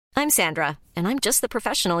I'm Sandra, and I'm just the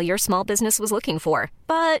professional your small business was looking for.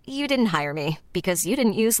 But you didn't hire me because you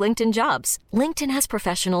didn't use LinkedIn Jobs. LinkedIn has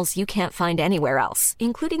professionals you can't find anywhere else,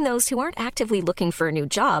 including those who aren't actively looking for a new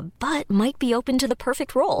job, but might be open to the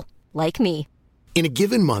perfect role, like me. In a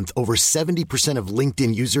given month, over 70% of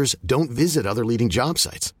LinkedIn users don't visit other leading job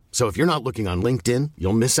sites. So if you're not looking on LinkedIn,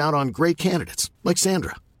 you'll miss out on great candidates like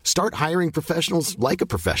Sandra. Start hiring professionals like a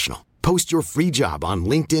professional. Post your free job on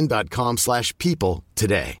linkedin.com/people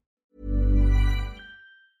today.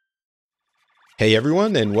 Hey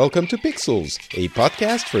everyone, and welcome to Pixels, a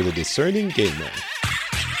podcast for the discerning gamer.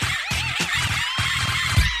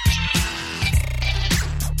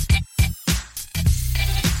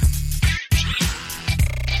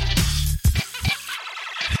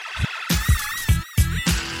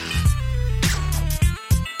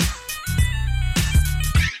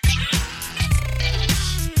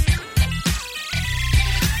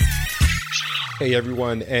 Hey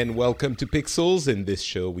everyone, and welcome to Pixels. In this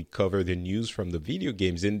show, we cover the news from the video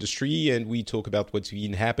games industry, and we talk about what's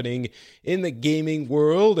been happening in the gaming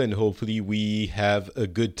world, and hopefully we have a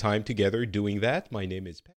good time together doing that. My name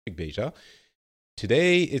is Patrick Beja.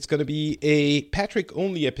 Today, it's going to be a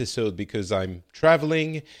Patrick-only episode because I'm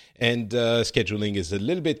traveling, and scheduling is a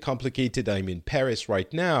little bit complicated. I'm in Paris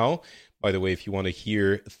right now. By the way, if you want to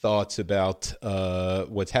hear thoughts about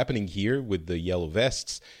what's happening here with the Yellow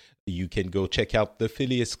Vests, you can go check out the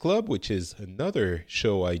Phileas Club, which is another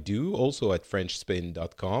show I do, also at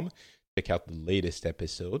FrenchSpin.com. Check out the latest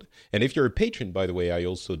episode. And if you're a patron, by the way, I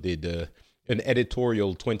also did an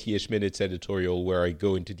editorial, 20-ish minutes editorial, where I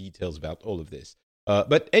go into details about all of this.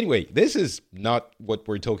 But anyway, this is not what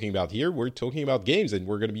we're talking about here. We're talking about games, and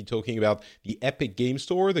we're going to be talking about the Epic Game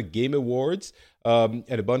Store, the Game Awards, and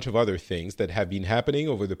a bunch of other things that have been happening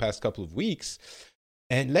over the past couple of weeks.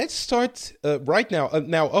 And let's start right now.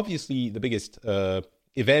 Now, obviously, the biggest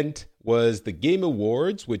event was the Game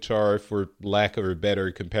Awards, which are, for lack of a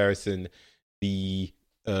better comparison, the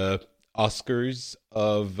Oscars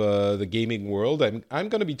of the gaming world. I'm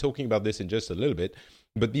going to be talking about this in just a little bit.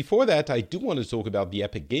 But before that, I do want to talk about the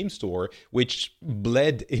Epic Game Store, which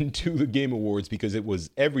bled into the Game Awards because it was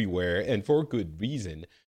everywhere, and for good reason.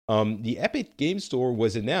 The Epic Game Store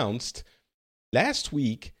was announced last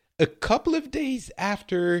week, a couple of days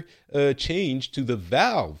after a change to the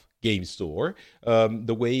Valve Game Store,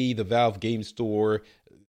 the way the Valve Game Store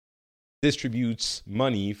distributes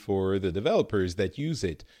money for the developers that use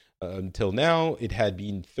it. Until now, it had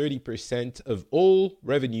been 30% of all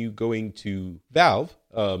revenue going to Valve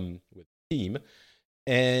with Steam.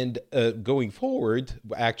 And going forward,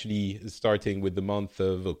 actually starting with the month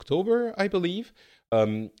of October, I believe,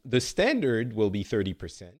 the standard will be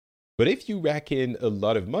 30%. But if you rack in a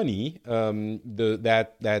lot of money,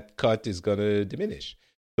 that cut is going to diminish.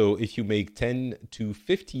 So if you make $10 to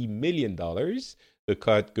 $50 million, the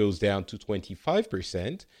cut goes down to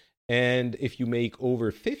 25%. And if you make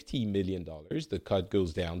over $50 million, the cut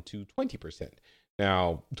goes down to 20%.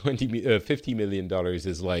 Now, $50 million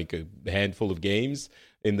is like a handful of games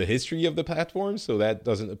in the history of the platform, so that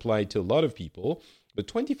doesn't apply to a lot of people. But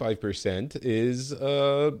 25% is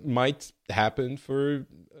might happen for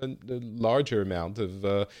a larger amount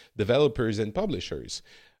of developers and publishers.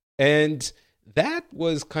 And that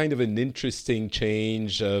was kind of an interesting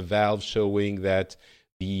change, Valve showing that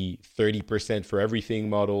the 30% for everything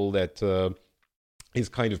model that is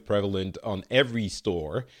kind of prevalent on every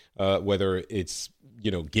store, whether it's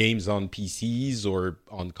games on PCs or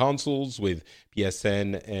on consoles with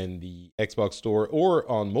PSN and the Xbox Store, or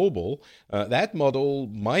on mobile, that model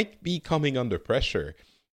might be coming under pressure.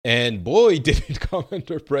 And boy, did it come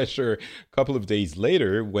under pressure a couple of days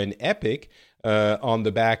later when Epic, on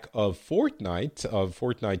the back of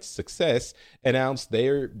Fortnite's success, announced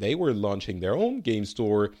they were launching their own game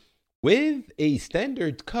store with a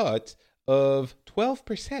standard cut of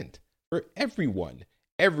 12% for everyone.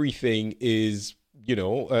 Everything is,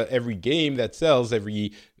 every game that sells,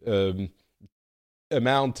 every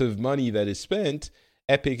amount of money that is spent,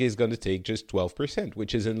 Epic is going to take just 12%,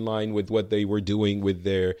 which is in line with what they were doing with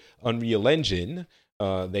their Unreal Engine.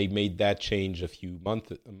 They made that change a few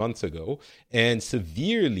months ago and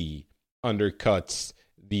severely undercuts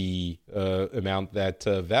the amount that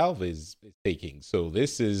Valve is taking. So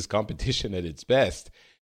this is competition at its best.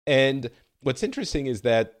 And what's interesting is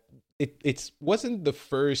that it wasn't the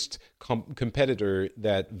first competitor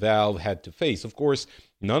that Valve had to face. Of course,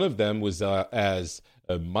 none of them was as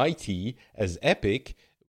mighty as Epic.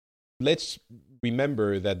 Let's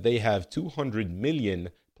remember that they have 200 million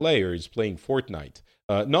players playing Fortnite.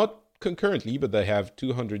 Not concurrently, but they have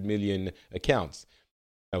 200 million accounts.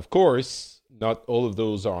 Of course, not all of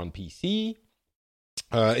those are on PC.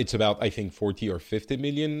 It's about, I think, 40 or 50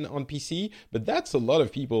 million on PC, but that's a lot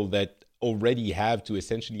of people that already have to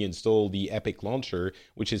essentially install the Epic Launcher,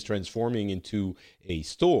 which is transforming into a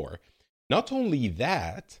store. Not only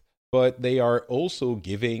that, but they are also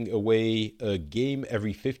giving away a game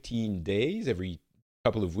every 15 days, every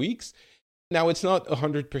couple of weeks. Now, it's not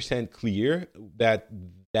 100% clear that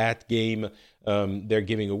that game they're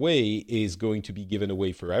giving away is going to be given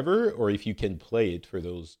away forever, or if you can play it for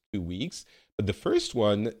those 2 weeks. But the first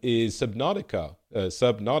one is Subnautica,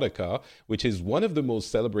 which is one of the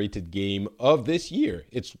most celebrated game of this year.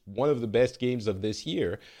 It's one of the best games of this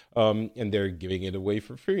year, and they're giving it away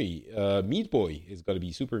for free. Meat Boy is going to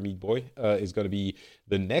be Super Meat Boy is going to be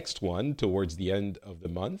the next one towards the end of the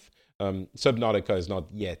month. Subnautica is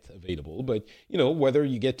not yet available, but whether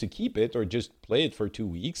you get to keep it or just play it for 2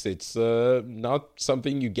 weeks, it's not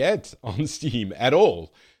something you get on Steam at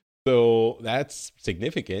all. So that's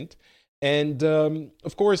significant. And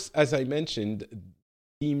of course, as I mentioned,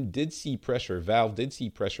 Valve did see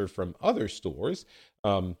pressure from other stores,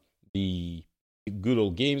 the Good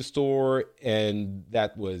Old Game Store, and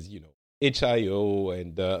that was, itch.io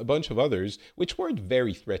and a bunch of others, which weren't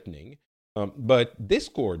very threatening. But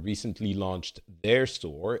Discord recently launched their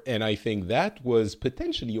store, and I think that was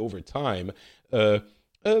potentially over time. I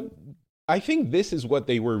think this is what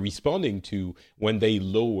they were responding to when they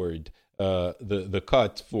lowered the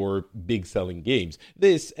cut for big selling games.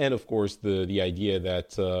 This, and of course, the idea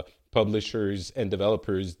that publishers and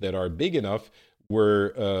developers that are big enough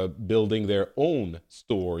were building their own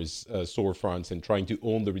storefronts, and trying to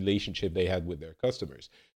own the relationship they had with their customers.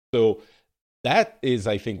 So that is,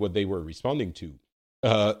 I think, what they were responding to.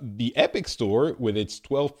 The Epic Store, with its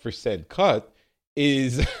 12% cut,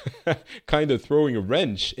 is kind of throwing a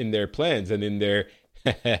wrench in their plans and in their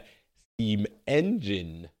Steam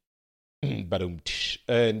engine. And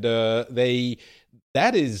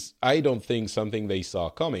that is, I don't think, something they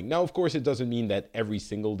saw coming. Now, of course, it doesn't mean that every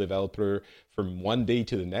single developer from one day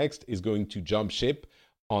to the next is going to jump ship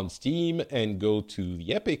on Steam and go to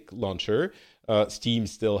the Epic launcher. Steam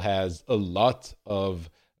still has a lot of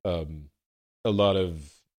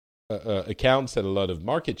accounts and a lot of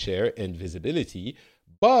market share and visibility,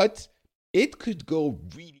 but it could go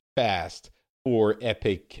really fast for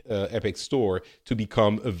Epic Store to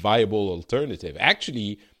become a viable alternative.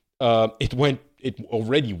 Actually, it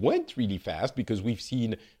already went really fast, because we've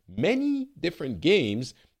seen many different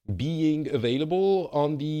games being available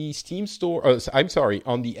on the Steam store.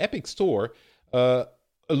 On the Epic Store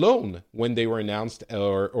alone when they were announced,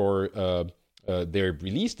 or their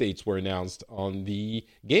release dates were announced on the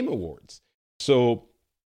Game Awards. So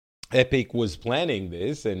Epic was planning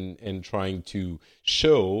this and trying to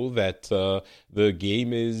show that the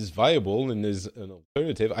game is viable and is an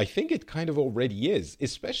alternative. I think it kind of already is,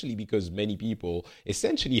 especially because many people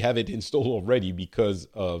essentially have it installed already because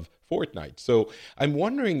of Fortnite. So I'm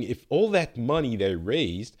wondering if all that money they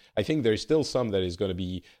raised, I think there's still some that is going to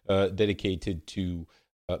be dedicated to.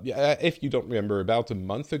 If you don't remember, about a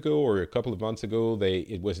month ago or a couple of months ago,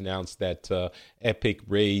 it was announced that Epic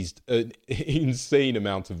raised an insane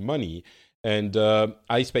amount of money. And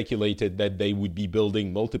I speculated that they would be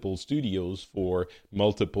building multiple studios for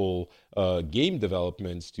multiple game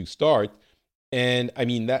developments to start. And I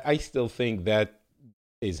mean, I still think that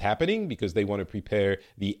is happening, because they want to prepare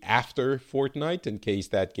the after Fortnite in case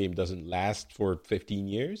that game doesn't last for 15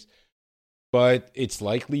 years. But it's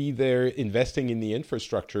likely they're investing in the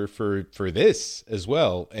infrastructure for this as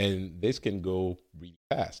well. And this can go really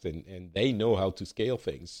fast, and they know how to scale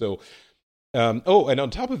things. So, and on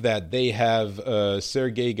top of that, they have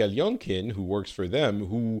Sergey Galyonkin, who works for them,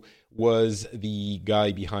 who was the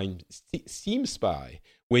guy behind Steam Spy,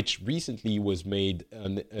 which recently was made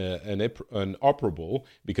unoperable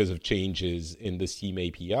because of changes in the Steam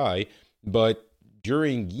API. But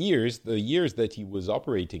during the years that he was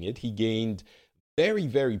operating it, he gained very,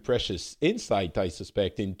 very precious insight, I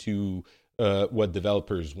suspect, into what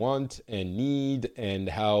developers want and need and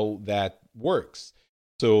how that works.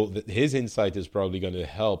 So his insight is probably going to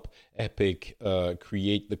help Epic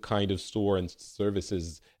create the kind of store and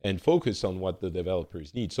services and focus on what the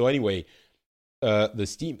developers need. So anyway,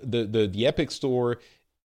 the Epic Store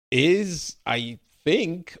is, I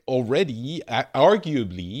think, already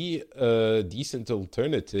arguably a decent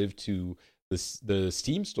alternative to the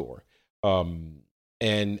Steam Store,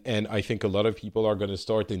 and I think a lot of people are going to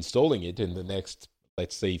start installing it in the next,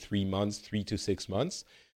 let's say, 3 to 6 months,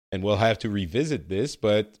 and we'll have to revisit this.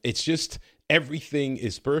 But it's just, everything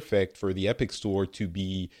is perfect for the Epic Store to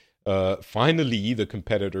be finally the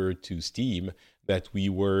competitor to Steam that we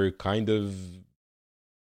were kind of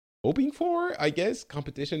hoping for. I guess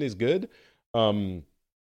competition is good.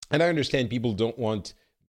 And I understand people don't want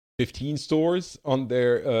 15 stores on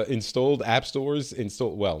their installed app stores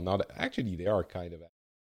installed. Well, not actually, they are kind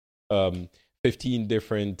of 15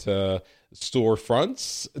 different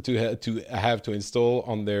storefronts to have to install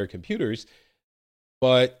on their computers.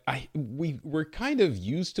 But we're kind of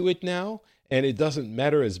used to it now, and it doesn't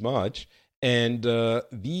matter as much. And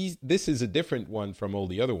this is a different one from all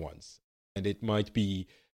the other ones, and it might be.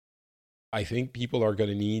 I think people are going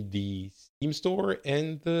to need the Steam Store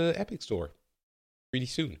and the Epic Store pretty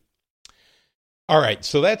soon. All right,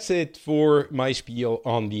 so that's it for my spiel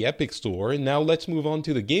on the Epic Store. Now let's move on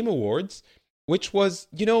to the Game Awards, which was,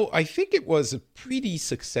 I think it was a pretty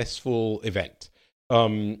successful event.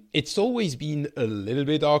 It's always been a little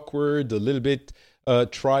bit awkward, a little bit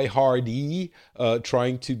try-hardy,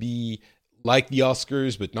 trying to be like the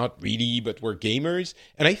Oscars, but not really, but we're gamers.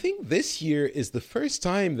 And I think this year is the first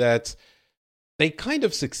time that they kind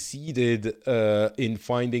of succeeded in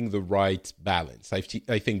finding the right balance. I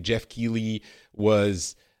think Jeff Keighley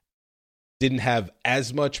didn't have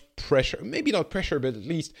as much pressure, maybe not pressure, but at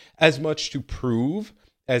least as much to prove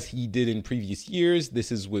as he did in previous years.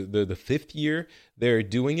 This is the fifth year they're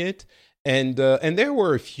doing it. And there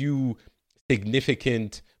were a few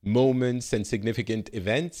significant moments and significant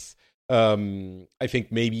events. I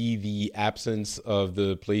think maybe the absence of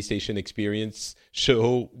the PlayStation Experience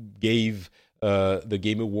show gave the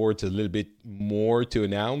Game Awards a little bit more to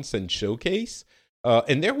announce and showcase.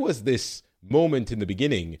 And there was this moment in the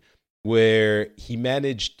beginning where he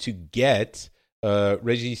managed to get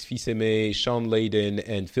Régis Fils-Aimé, Shawn Layden,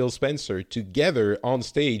 and Phil Spencer together on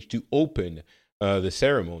stage to open the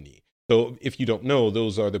ceremony. So if you don't know,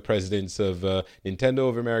 those are the presidents of Nintendo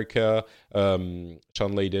of America. Shawn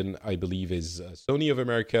Layden, I believe, is Sony of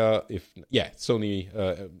America.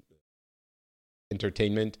 Sony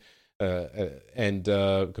Entertainment. And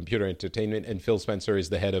Computer Entertainment, and Phil Spencer is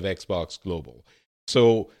the head of Xbox Global.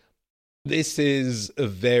 So this is a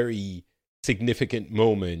very significant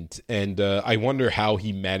moment, and I wonder how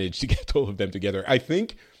he managed to get all of them together. I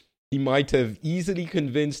think he might have easily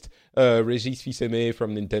convinced Régis Fils-Aimé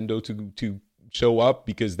from Nintendo to show up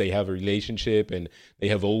because they have a relationship and they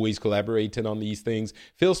have always collaborated on these things.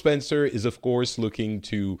 Phil Spencer is, of course, looking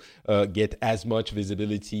to get as much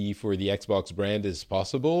visibility for the Xbox brand as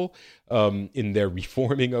possible in their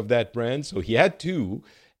reforming of that brand. So he had to.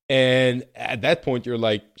 And at that point, you're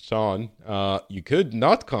like, Shawn, you could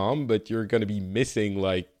not come, but you're going to be missing,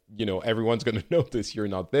 everyone's going to notice you're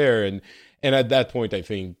not there. And at that point, I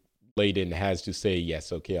think Layden has to say,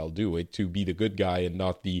 yes, okay, I'll do it, to be the good guy and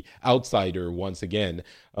not the outsider once again.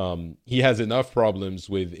 He has enough problems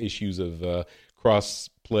with issues of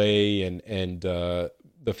cross-play and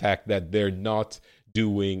the fact that they're not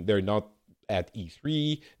at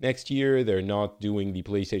E3 next year. They're not doing the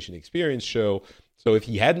PlayStation Experience show. So if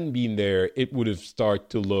he hadn't been there, it would have started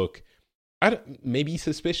to look, maybe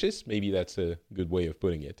suspicious. Maybe that's a good way of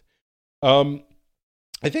putting it.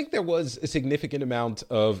 I think there was a significant amount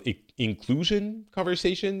of inclusion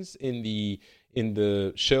conversations in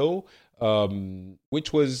the show,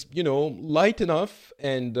 which was, light enough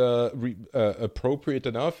and appropriate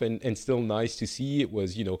enough, and still nice to see. It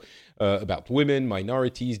was, about women,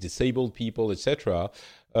 minorities, disabled people, etc.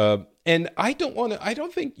 And I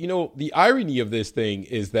don't think, the irony of this thing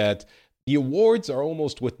is that the awards are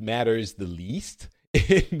almost what matters the least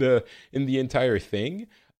in the entire thing.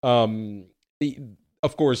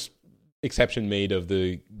 Of course, exception made of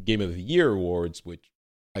the Game of the Year awards, which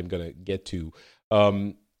I'm going to get to.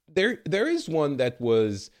 There is one that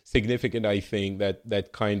was significant, I think, that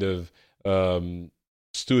kind of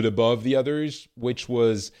stood above the others, which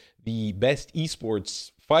was the best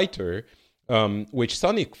esports fighter, which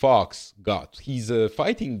Sonic Fox got. He's a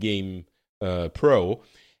fighting game pro,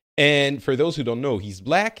 and for those who don't know, he's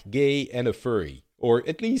black, gay, and a furry, or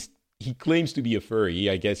at least he claims to be a furry.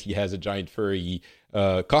 I guess he has a giant furry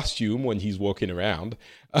costume when he's walking around,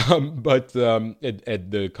 but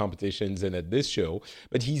at the competitions and at this show.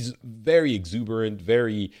 But he's very exuberant,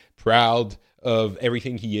 very proud of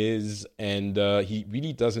everything he is, and he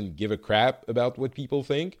really doesn't give a crap about what people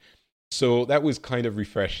think. So that was kind of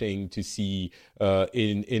refreshing to see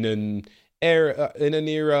in an era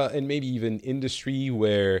and maybe even industry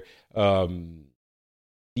where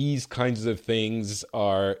these kinds of things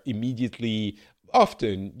are immediately,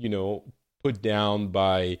 often, put down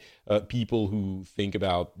by people who think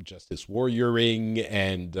about justice warrioring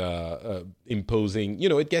and imposing,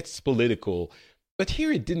 it gets political. But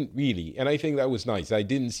here it didn't really. And I think that was nice. I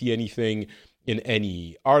didn't see anything in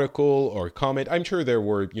any article or comment. I'm sure there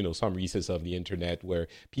were, some recesses of the internet where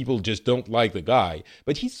people just don't like the guy,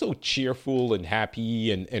 but he's so cheerful and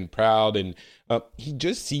happy and proud, and he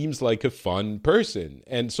just seems like a fun person.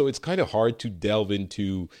 And so it's kind of hard to delve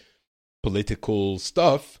into political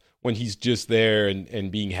stuff when he's just there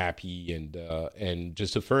and being happy and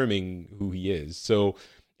just affirming who he is. So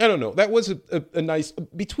I don't know. That was a nice,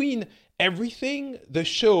 between everything, the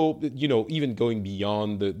show, even going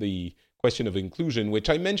beyond the question of inclusion,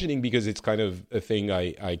 which I'm mentioning because it's kind of a thing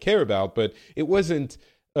I care about, but it wasn't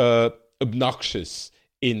obnoxious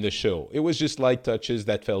in the show. It was just light touches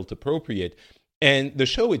that felt appropriate. And the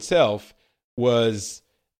show itself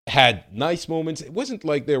had nice moments. It wasn't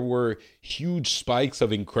like there were huge spikes of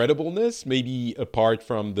incredibleness, maybe apart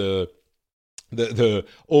from the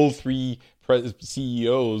all three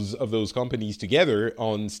CEOs of those companies together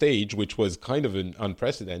on stage, which was kind of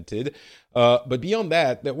unprecedented. But beyond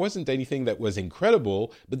that, there wasn't anything that was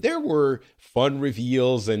incredible, but there were fun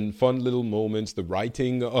reveals and fun little moments. The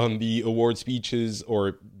writing on the award speeches,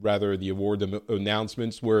 or rather the award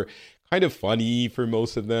announcements, were kind of funny for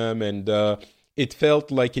most of them, and it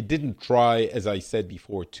felt like it didn't try, as I said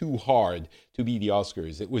before, too hard to be the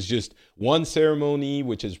Oscars. It was just one ceremony,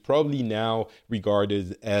 which is probably now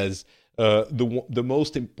regarded as the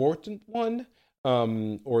most important one,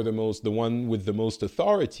 or the one with the most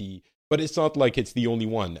authority. But it's not like it's the only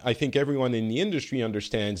one. I think everyone in the industry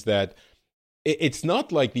understands that it's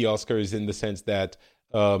not like the Oscars in the sense that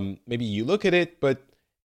maybe you look at it, but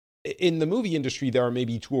in the movie industry, there are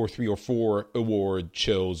maybe 2 or 3 or 4 award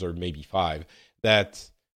shows, or maybe 5,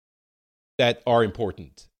 that are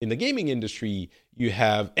important. In the gaming industry,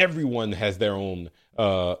 everyone has their own,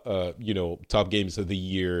 top games of the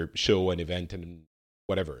year show and event and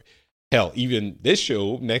whatever. Hell, even this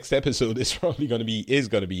show, next episode is probably going to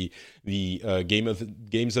be the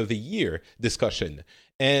games of the year discussion.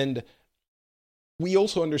 And we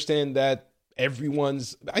also understand that I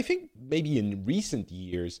think maybe in recent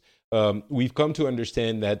years, we've come to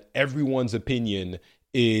understand that everyone's opinion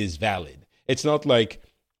is valid. It's not like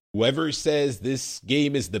whoever says this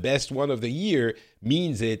game is the best one of the year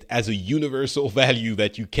means it as a universal value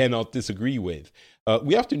that you cannot disagree with.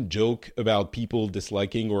 We often joke about people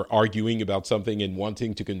disliking or arguing about something and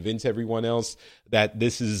wanting to convince everyone else that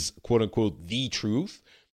this is, quote unquote, the truth.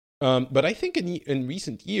 But I think in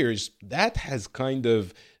recent years, that has kind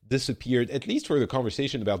of disappeared, at least for the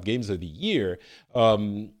conversation about games of the year.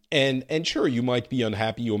 And sure, you might be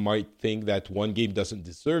unhappy or might think that one game doesn't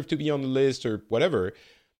deserve to be on the list or whatever.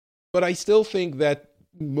 But I still think that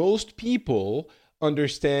most people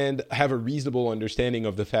have a reasonable understanding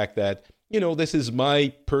of the fact that, this is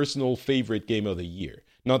my personal favorite game of the year.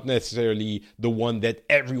 Not necessarily the one that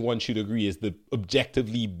everyone should agree is the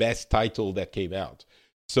objectively best title that came out.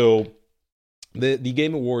 So the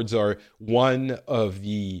Game Awards are one of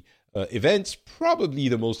the events, probably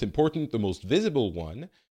the most important, the most visible one,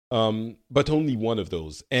 but only one of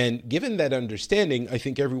those. And given that understanding, I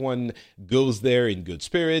think everyone goes there in good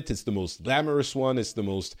spirit. It's the most glamorous one. It's the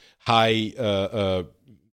most high,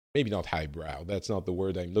 maybe not highbrow, that's not the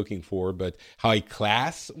word I'm looking for, but high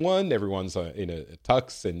class one. Everyone's in a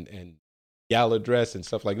tux and gala dress and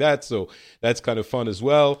stuff like that, so that's kind of fun as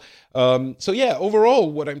well. So yeah,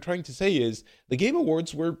 overall, what I'm trying to say is the Game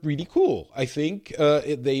Awards were really cool. I think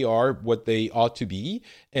they are what they ought to be,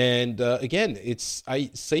 and again,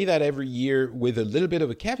 I say that every year with a little bit of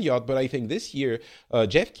a caveat, but I think this year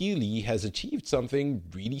Geoff Keighley has achieved something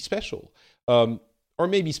really special. Or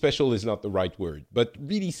maybe special is not the right word, but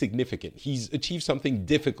really significant. He's achieved something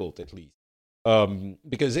difficult, at least,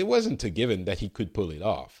 because it wasn't a given that he could pull it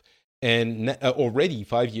off. And already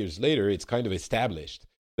 5 years later, it's kind of established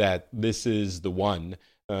that this is the one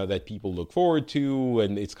that people look forward to,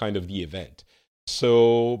 and it's kind of the event.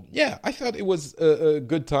 So, yeah, I thought it was a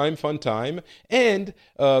good time, fun time. And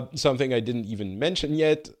something I didn't even mention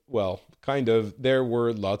yet, well, kind of, there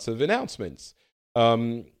were lots of announcements.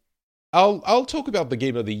 I'll talk about the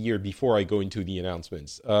Game of the Year before I go into the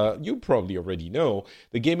announcements. You probably already know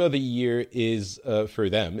the Game of the Year is, for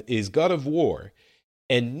them, is God of War.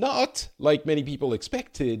 And not, like many people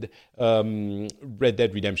expected, Red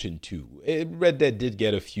Dead Redemption 2. Red Dead did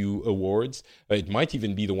get a few awards. It might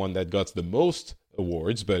even be the one that got the most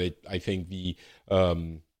awards, but I think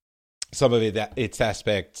some of its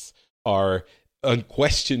aspects are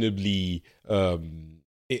unquestionably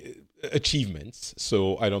achievements.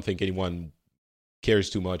 So I don't think anyone cares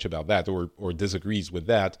too much about that or disagrees with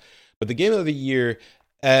that. But the Game of the Year,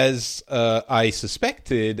 as I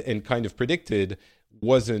suspected and kind of predicted,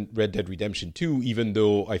 wasn't Red Dead Redemption 2, even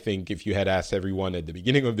though I think if you had asked everyone at the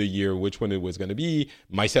beginning of the year which one it was going to be,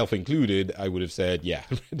 myself included, I would have said, yeah,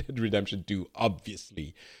 Red Dead Redemption 2,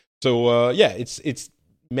 obviously. So, it's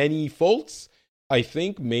many faults, I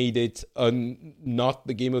think, made it not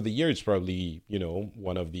the game of the year. It's probably,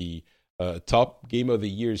 one of the top game of the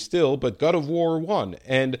year still, but God of War won.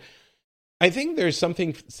 And I think there's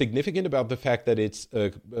something significant about the fact that it's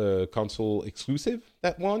a console exclusive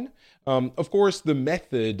that won. Of course, the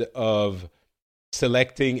method of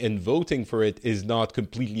selecting and voting for it is not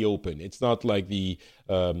completely open. It's not like the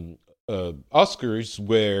Oscars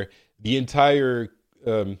where the entire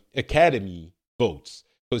academy votes.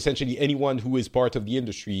 So essentially anyone who is part of the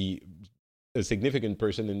industry, a significant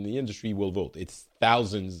person in the industry, will vote. It's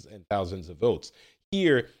thousands and thousands of votes.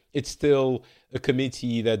 Here, it's still a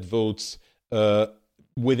committee that votes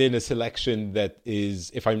within a selection that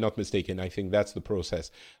is, if I'm not mistaken, I think that's the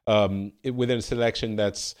process, within a selection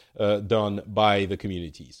that's done by the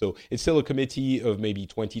community. So it's still a committee of maybe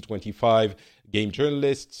 20, 25 game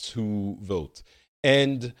journalists who vote.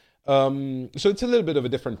 And so it's a little bit of a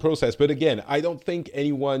different process. But again, I don't think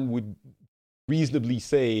anyone would reasonably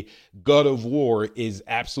say God of War is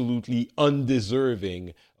absolutely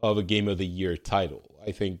undeserving of a Game of the Year title.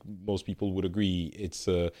 I think most people would agree it's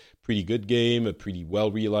a pretty good game, a pretty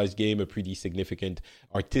well-realized game, a pretty significant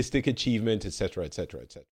artistic achievement, etc., etc.,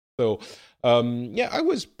 etc. So, I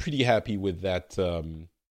was pretty happy with that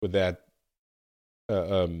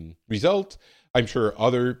result. I'm sure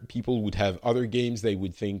other people would have other games they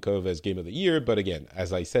would think of as Game of the Year, but again,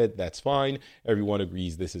 as I said, that's fine. Everyone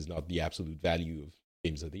agrees this is not the absolute value of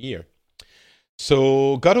Games of the Year.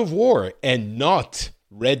 So, God of War, and not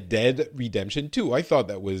Red Dead Redemption 2. I thought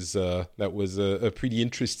that was a pretty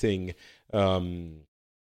interesting thing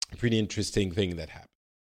that happened.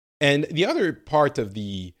 And the other part of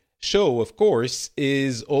the show, of course,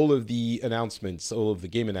 is all of the announcements, all of the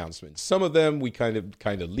game announcements. Some of them we kind of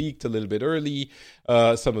leaked a little bit early.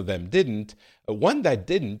 Some of them didn't. One that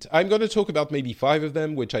didn't, I'm going to talk about maybe 5 of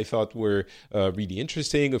them, which I thought were really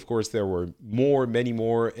interesting. Of course, there were many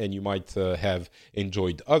more, and you might have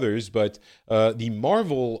enjoyed others. But the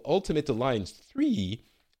Marvel Ultimate Alliance 3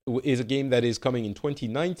 is a game that is coming in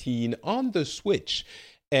 2019 on the Switch.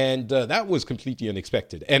 And that was completely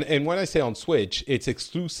unexpected. And when I say on Switch, it's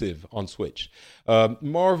exclusive on Switch.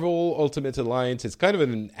 Marvel Ultimate Alliance is kind of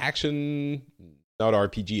an action, not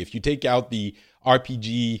RPG. If you take out the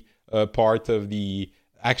RPG part of the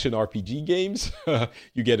action RPG games,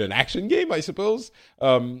 you get an action game, I suppose.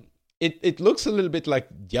 It looks a little bit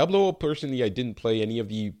like Diablo. Personally, I didn't play any of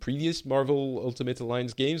the previous Marvel Ultimate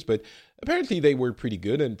Alliance games, but apparently they were pretty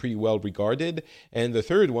good and pretty well regarded. And the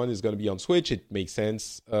third one is going to be on Switch. It makes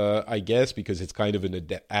sense, I guess, because it's kind of an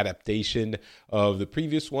adaptation of the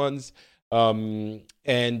previous ones. And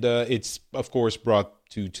it's, of course, brought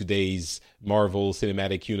to today's Marvel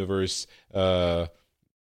Cinematic Universe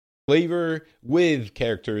flavor with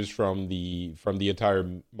characters from the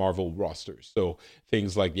entire Marvel roster. So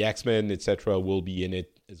things like the X-Men, etc., will be in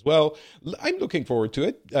it as well. I'm looking forward to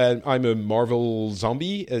it. I'm a Marvel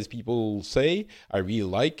zombie, as people say. I really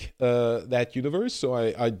like that universe, so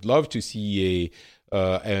I'd love to see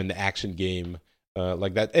an action game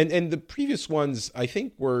like that. And the previous ones, I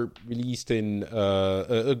think, were released in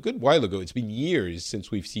a good while ago. It's been years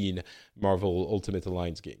since we've seen Marvel Ultimate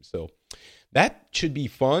Alliance games. So that should be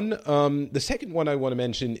fun. The second one I want to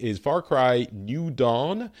mention is Far Cry New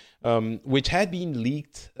Dawn, which had been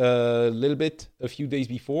leaked a little bit a few days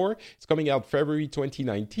before. It's coming out February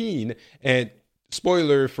 2019. And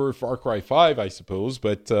spoiler for Far Cry 5, I suppose,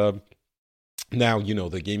 but now,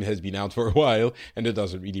 the game has been out for a while, and it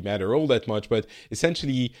doesn't really matter all that much. But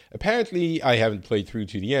essentially, apparently, I haven't played through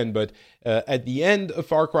to the end, but at the end of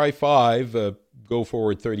Far Cry 5, go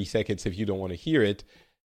forward 30 seconds if you don't want to hear it,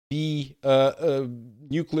 the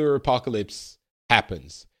nuclear apocalypse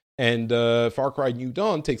happens. And Far Cry New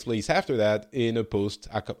Dawn takes place after that in a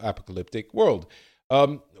post-apocalyptic world.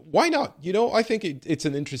 Why not? I think it's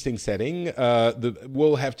an interesting setting.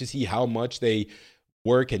 We'll have to see how much they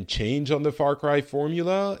work and change on the Far Cry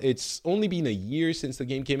formula. It's only been a year since the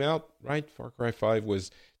game came out, right? Far Cry 5 was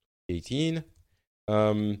 2018.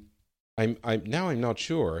 I'm not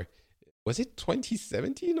sure. Was it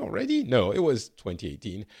 2017 already? No, it was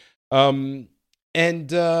 2018. And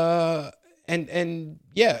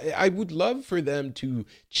yeah, I would love for them to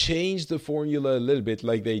change the formula a little bit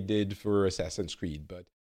like they did for Assassin's Creed, but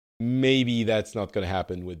maybe that's not going to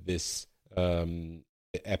happen with this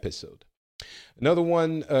episode. Another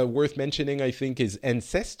one worth mentioning, I think, is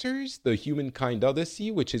Ancestors, the Humankind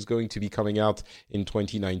Odyssey, which is going to be coming out in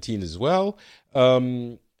 2019 as well.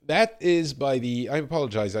 that is by I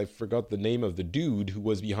apologize, I forgot the name of the dude who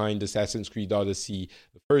was behind Assassin's Creed Odyssey,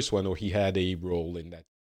 the first one, or he had a role in that,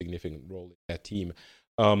 significant role in that team.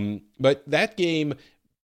 But that game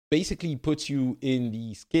basically puts you in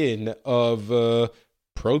the skin of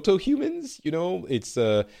proto-humans, it's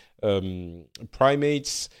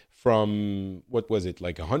primates from, what was it,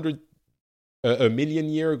 like a million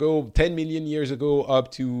year ago, 10 million years ago,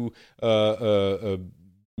 up to a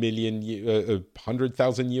million,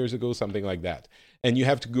 100,000 years ago, something like that. And you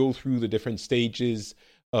have to go through the different stages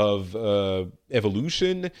of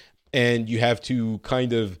evolution, and you have to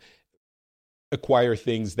kind of acquire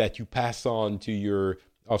things that you pass on to your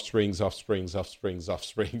offsprings. It's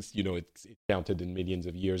counted in millions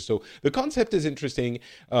of years. So the concept is interesting.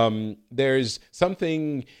 There's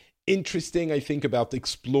something interesting, I think, about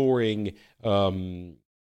exploring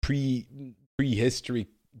prehistoric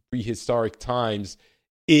times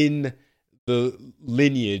in the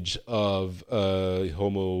lineage of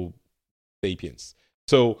Homo sapiens.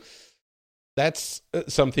 So that's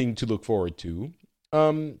something to look forward to.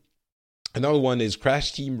 Another one is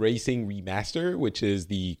Crash Team Racing Remaster, which is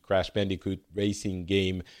the Crash Bandicoot racing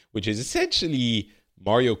game, which is essentially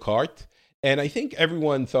Mario Kart. And I think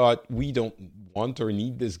everyone thought, we don't want or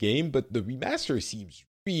need this game, but the remaster seems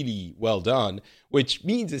really well done, which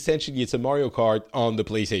means essentially it's a Mario Kart on the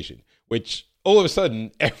PlayStation, which all of a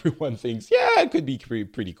sudden everyone thinks, yeah, it could be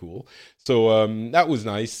pretty cool. So that was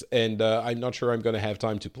nice, and I'm not sure I'm going to have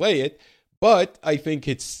time to play it, but I think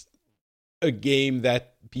it's a game that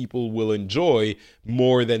people will enjoy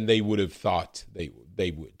more than they would have thought they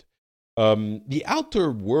would. The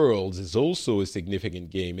Outer Worlds is also a significant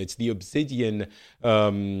game. It's the Obsidian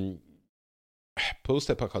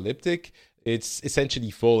post-apocalyptic. It's essentially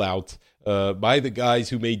Fallout by the guys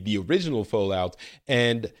who made the original Fallout.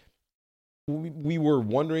 And we were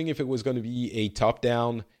wondering if it was going to be a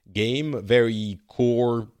top-down game, very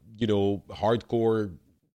core, hardcore,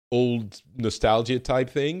 old nostalgia type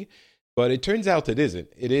thing. But it turns out it isn't.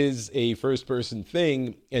 It is a first-person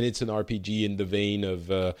thing, and it's an RPG in the vein of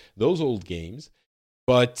those old games.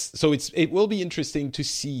 But so it will be interesting to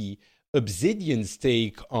see Obsidian's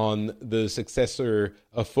take on the successor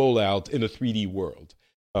of Fallout in a 3D world,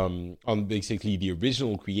 on basically the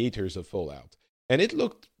original creators of Fallout. And it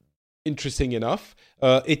looked interesting enough.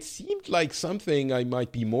 It seemed like something I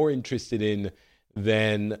might be more interested in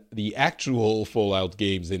than the actual Fallout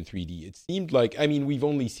games in 3D. It seemed like, we've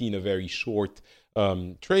only seen a very short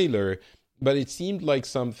trailer, but it seemed like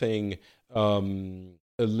something a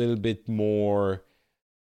little bit more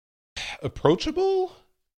approachable.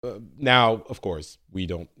 Now, of course, we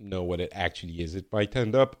don't know what it actually is. It might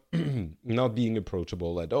end up not being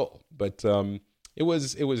approachable at all. But it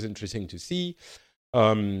was interesting to see.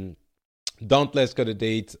 Dauntless got a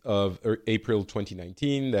date of April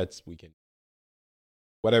 2019. We can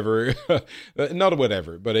whatever, not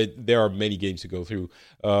whatever, but there are many games to go through.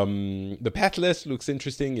 The Pathless looks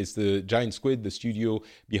interesting. It's the Giant Squid, the studio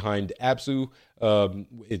behind Abzu.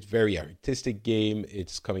 It's a very artistic game.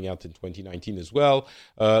 It's coming out in 2019 as well.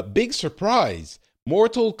 Big surprise,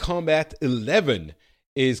 Mortal Kombat 11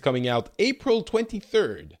 is coming out April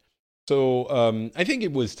 23rd. So I think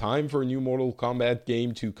it was time for a new Mortal Kombat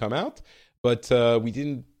game to come out, but we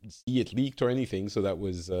didn't see it leaked or anything, so that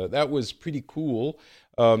was pretty cool.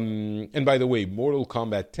 And by the way, Mortal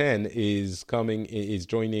Kombat 10 is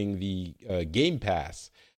joining the Game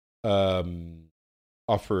Pass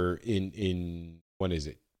offer in when is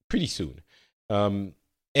it? Pretty soon. And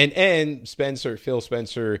Phil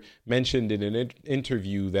Spencer mentioned in an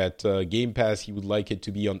interview that Game Pass, he would like it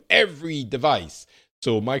to be on every device.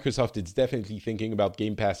 So Microsoft is definitely thinking about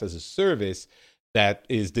Game Pass as a service that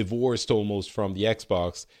is divorced almost from the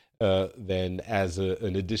Xbox, than as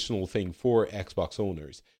an additional thing for Xbox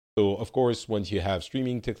owners. So, of course, once you have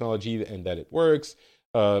streaming technology and that it works,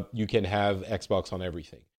 you can have Xbox on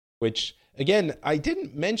everything. Which, again, I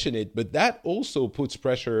didn't mention it, but that also puts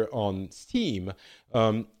pressure on Steam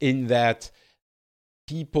in that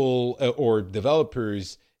people or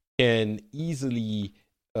developers can easily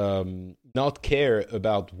not care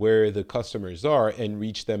about where the customers are and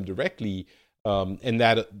reach them directly. And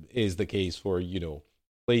that is the case for,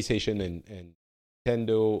 PlayStation and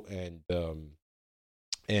Nintendo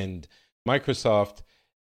and Microsoft,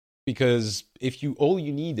 because if all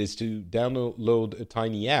you need is to download a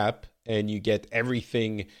tiny app and you get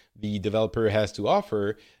everything the developer has to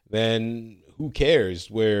offer, then who cares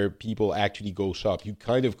where people actually go shop? You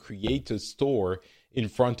kind of create a store in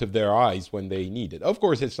front of their eyes when they need it. Of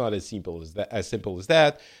course, it's not as simple as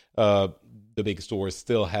that. The big stores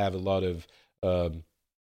still have a lot of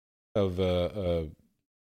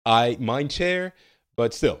mind share,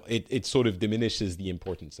 but still, it sort of diminishes the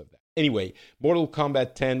importance of that. Anyway, Mortal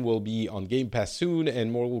Kombat 10 will be on Game Pass soon,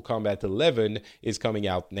 and Mortal Kombat 11 is coming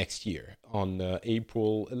out next year on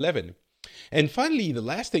April 11. And finally, the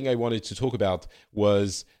last thing I wanted to talk about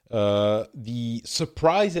was the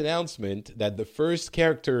surprise announcement that the first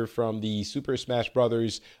character from the Super Smash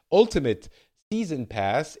Bros. Ultimate Season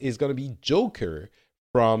Pass is going to be Joker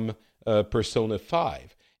from Persona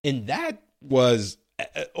 5. And that was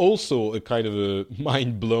also a kind of a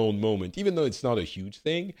mind-blown moment, even though it's not a huge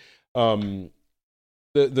thing. The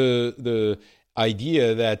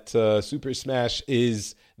idea that Super Smash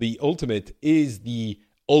is the ultimate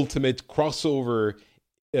crossover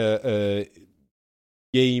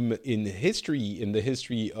game in the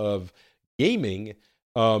history of gaming,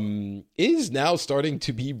 is now starting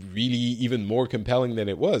to be really even more compelling than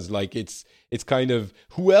it was. Like it's kind of,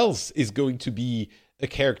 who else is going to be a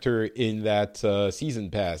character in that season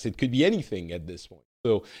pass? It could be anything at this point.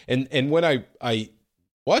 So and when I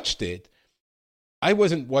watched it, I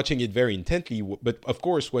wasn't watching it very intently, but of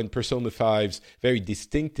course, when Persona 5's very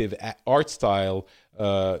distinctive art style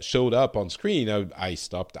showed up on screen, I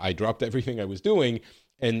stopped. I dropped everything I was doing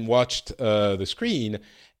and watched the screen,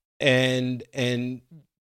 and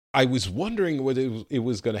I was wondering whether it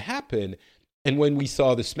was going to happen. And when we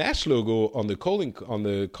saw the Smash logo on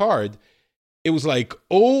the card, it was like,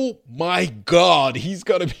 oh my God, he's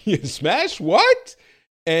going to be in Smash? What?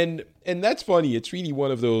 And that's funny. It's really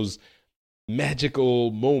one of those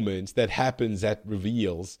magical moments that happens at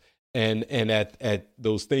reveals and at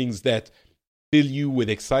those things that fill you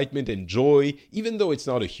with excitement and joy, even though it's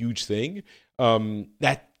not a huge thing,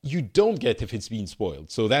 that you don't get if it's been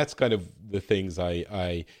spoiled. So that's kind of the things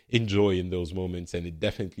I enjoy in those moments, and it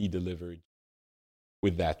definitely delivered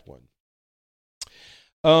with that one.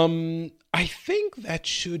 I think that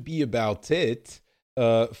should be about it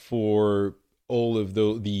for all of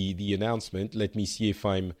the announcement. Let me see if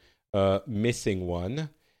I'm missing one.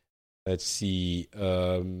 Let's see.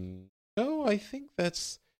 No, I think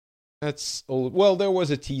that's all. Well, there was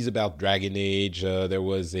a tease about Dragon Age. There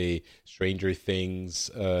was a Stranger Things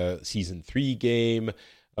season 3 game.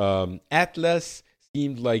 Atlas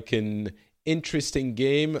seemed like an interesting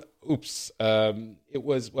game. Oops. It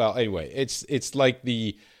was, well, anyway, it's like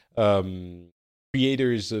the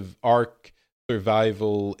creators of Ark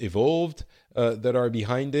Survival Evolved that are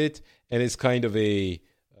behind it, and it's kind of a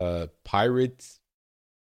pirate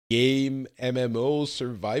game MMO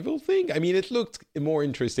survival thing. I mean, it looked more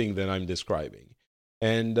interesting than I'm describing,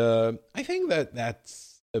 and I think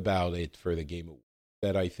that's about it for the Game Award.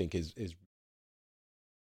 That I think is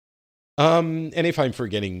and if I'm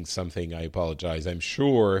forgetting something, I apologize. I'm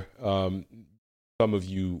sure some of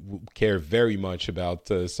you care very much about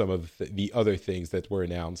some of the other things that were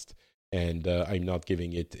announced, and I'm not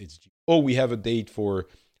giving it its due. Oh, we have a date for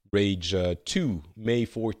Rage 2, May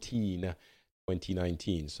 14,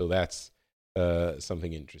 2019. So that's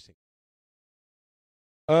something interesting.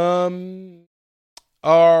 All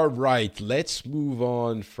right, let's move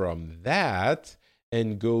on from that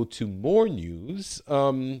and go to more news.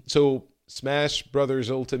 So Smash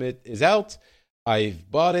Brothers Ultimate is out. I've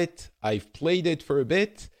bought it. I've played it for a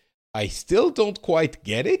bit. I still don't quite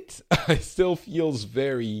get it. It still feels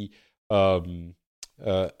very, not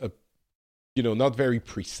very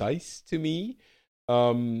precise to me.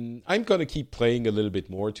 I'm going to keep playing a little bit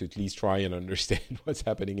more to at least try and understand what's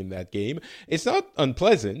happening in that game. It's not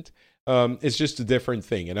unpleasant. It's just a different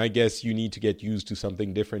thing. And I guess you need to get used to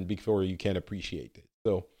something different before you can appreciate it.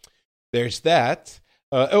 So there's that.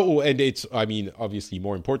 And it's, I mean, obviously,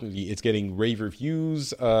 more importantly, it's getting rave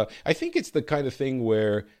reviews. I think it's the kind of thing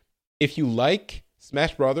where if you like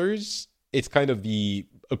Smash Brothers, it's kind of the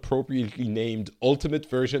appropriately named ultimate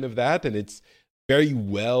version of that, and it's very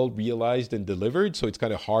well realized and delivered, so it's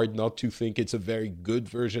kind of hard not to think it's a very good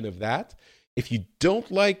version of that. If you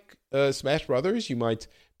don't like Smash Brothers, you might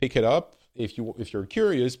pick it up if you're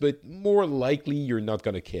curious, but more likely you're not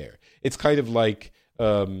going to care. It's kind of like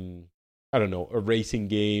I don't know, a racing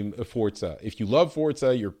game, a Forza. If you love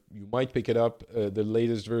Forza, you might pick it up, the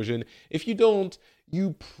latest version. If you don't,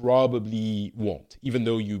 you probably won't, even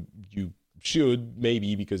though you should,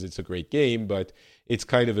 maybe, because it's a great game, but it's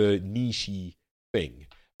kind of a niche-y thing.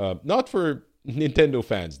 Not for Nintendo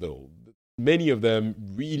fans, though. Many of them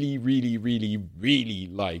really, really, really, really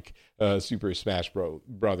like Super Smash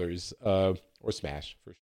Brothers, or Smash,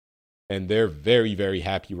 for sure. And they're very, very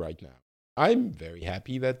happy right now. I'm very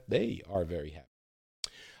happy that they are very happy.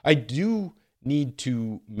 I do need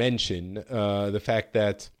to mention the fact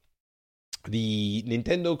that the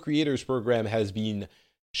Nintendo Creators Program has been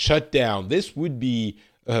shut down. This would be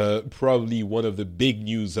probably one of the big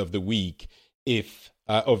news of the week if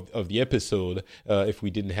of the episode if we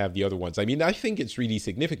didn't have the other ones. I mean, I think it's really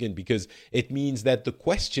significant because it means that the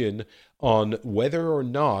question on whether or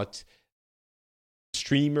not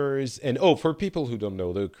streamers and for people who don't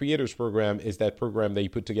know, the Creators Program is that program they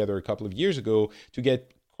put together a couple of years ago to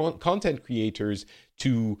get content creators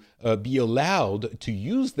to be allowed to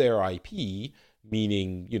use their IP,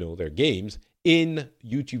 meaning, their games, in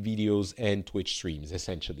YouTube videos and Twitch streams,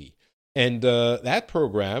 essentially. And that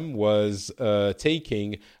program was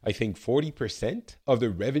taking, I think, 40% of the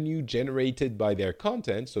revenue generated by their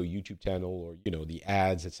content, so YouTube channel or, the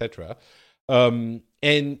ads, etc. And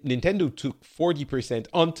Nintendo took 40%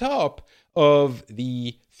 on top of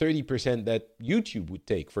the 30% that YouTube would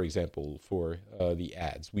take, for example, for the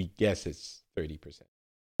ads. We guess it's 30%.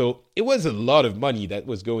 So it was a lot of money that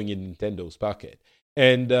was going in Nintendo's pocket.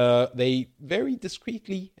 And they very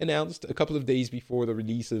discreetly announced a couple of days before the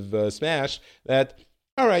release of Smash that,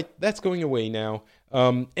 all right, that's going away now.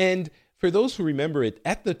 And for those who remember it,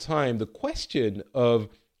 at the time, the question of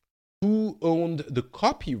who owned the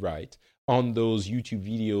copyright on those YouTube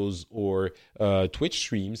videos or Twitch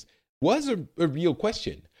streams was a real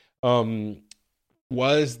question.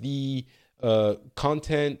 Was the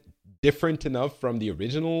content different enough from the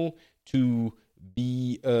original to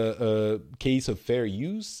be a case of fair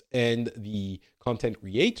use, and the content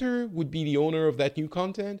creator would be the owner of that new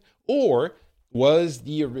content? Or was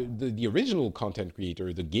the original content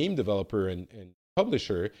creator, the game developer and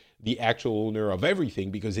publisher, the actual owner of everything,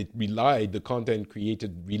 because the content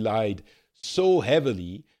created relied so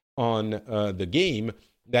heavily on the game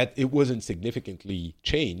that it wasn't significantly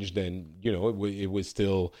changed, and it was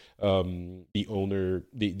still the owner,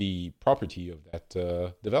 the property of that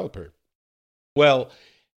developer. Well,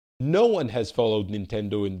 no one has followed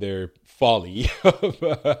Nintendo in their folly of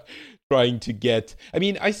trying to get. I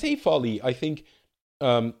mean, I say folly. I think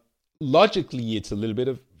logically it's a little bit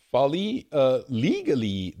of folly.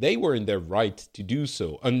 Legally, they were in their right to do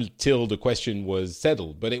so until the question was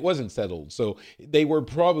settled, but it wasn't settled, so they were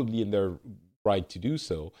probably in their right to do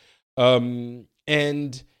so.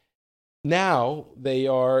 And now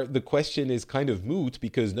the question is kind of moot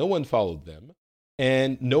because no one followed them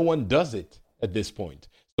and no one does it at this point.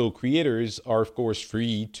 So creators are, of course,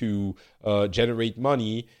 free to generate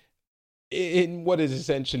money in what is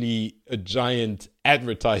essentially a giant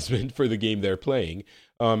advertisement for the game they're playing.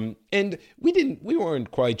 And we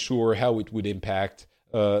weren't quite sure how it would impact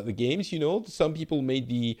the games. Some people made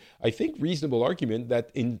the, I think, reasonable argument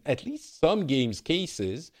that in at least some games'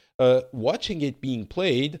 cases, watching it being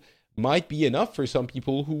played might be enough for some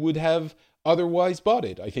people who would have otherwise bought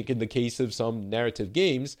it. I think in the case of some narrative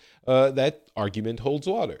games, that argument holds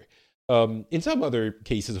water. In some other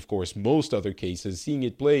cases, of course, most other cases, seeing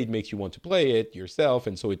it played makes you want to play it yourself,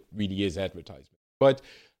 and so it really is advertisement. But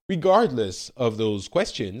regardless of those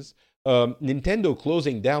questions, Nintendo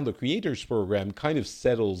closing down the Creators Program kind of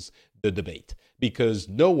settles the debate, because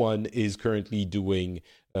no one is currently doing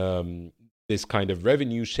this kind of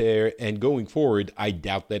revenue share, and going forward, I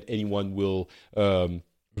doubt that anyone will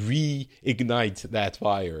reignite that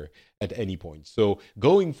fire at any point. So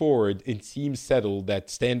going forward, it seems settled that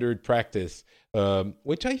standard practice,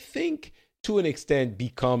 which I think to an extent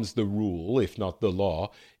becomes the rule, if not the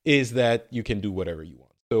law, is that you can do whatever you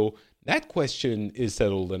want. So that question is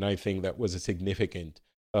settled, and I think that was a significant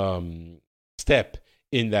step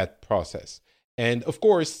in that process. And of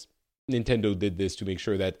course, Nintendo did this to make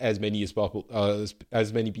sure that as many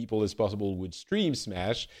people as possible would stream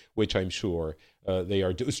Smash, which I'm sure they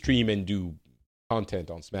are stream and do content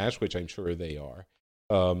on Smash, which I'm sure they are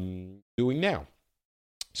doing now.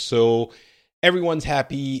 So everyone's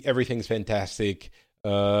happy, everything's fantastic,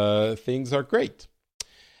 things are great.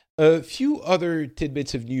 A few other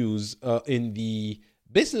tidbits of news in the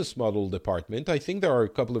business model department. I think there are a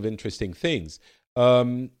couple of interesting things.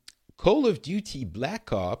 Call of Duty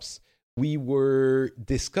Black Ops, we were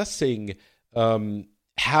discussing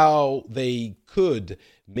how they could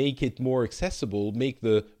make it more accessible, make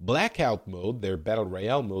the Blackout mode, their Battle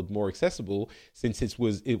Royale mode, more accessible, since it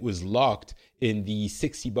was locked in the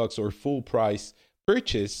 $60 or full price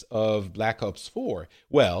purchase of Black Ops 4.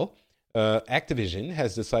 Well, Activision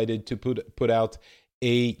has decided to put out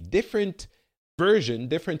a different version,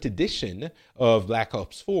 different edition of Black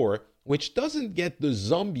Ops 4, which doesn't get the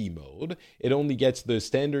zombie mode. It only gets the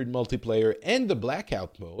standard multiplayer and the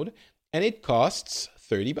Blackout mode, and it costs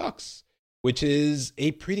 $30, which is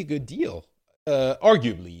a pretty good deal.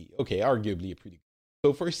 Arguably a pretty good deal.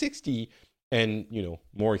 So for $60, and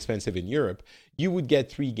more expensive in Europe, you would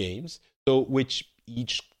get 3 games, so which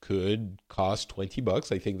each could cost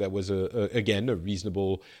 $20. I think that was again a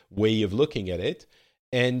reasonable way of looking at it.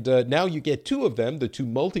 And now you get two of them, the two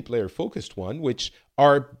multiplayer-focused one, which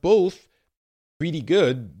are both pretty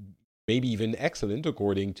good, maybe even excellent,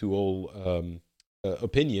 according to all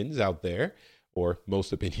opinions out there, or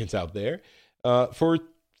most opinions out there, for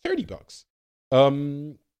 $30.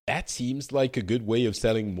 That seems like a good way of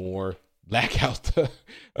selling more Blackout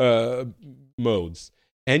modes.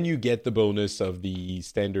 And you get the bonus of the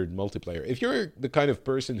standard multiplayer. If you're the kind of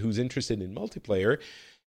person who's interested in multiplayer, it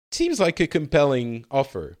seems like a compelling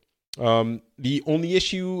offer. The only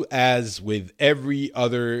issue, as with every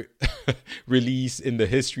other release in the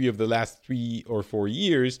history of the last 3 or 4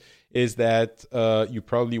 years, is that you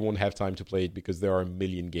probably won't have time to play it because there are a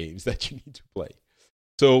million games that you need to play.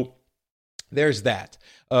 So there's that.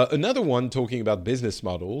 Another one talking about business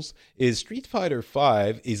models is Street Fighter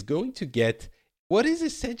V is going to get what is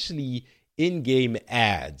essentially in-game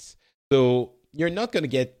ads. So you're not going to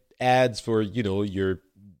get ads for, your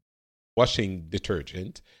washing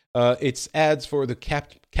detergent. It's ads for the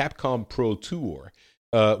Capcom Pro Tour,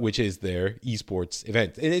 which is their esports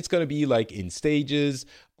event. And it's going to be like in stages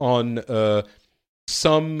on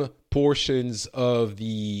some portions of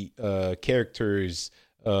the characters'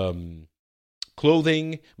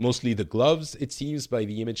 clothing, mostly the gloves, it seems, by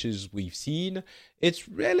the images we've seen. It's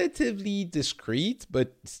relatively discreet,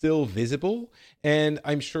 but still visible. And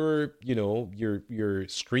I'm sure, you're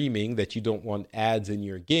screaming that you don't want ads in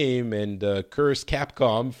your game and curse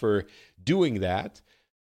Capcom for doing that.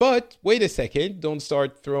 But wait a second, don't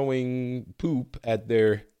start throwing poop at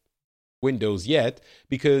their windows yet,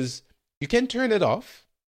 because you can turn it off.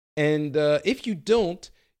 And if you don't,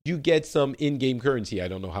 you get some in-game currency. I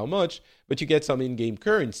don't know how much, but you get some in-game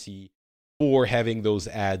currency for having those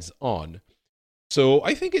ads on. So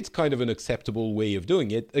I think it's kind of an acceptable way of doing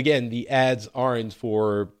it. Again, the ads aren't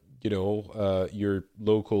for, your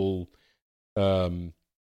local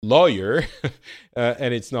lawyer,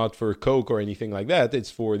 and it's not for Coke or anything like that. It's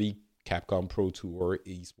for the Capcom Pro Tour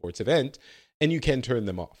esports event, and you can turn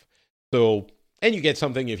them off. So, and you get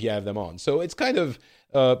something if you have them on. So it's kind of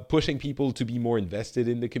pushing people to be more invested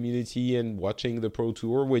in the community and watching the Pro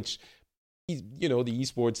Tour, which, the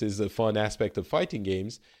esports is a fun aspect of fighting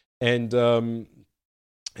games, and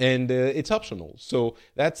it's optional. So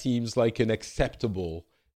that seems like an acceptable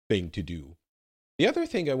thing to do. The other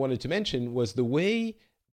thing I wanted to mention was the way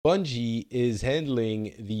Bungie is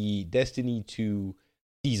handling the Destiny 2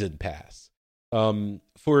 Season Pass.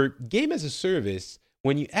 For game as a service,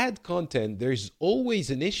 when you add content, there's always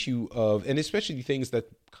an issue of, and especially things that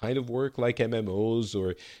kind of work like MMOs,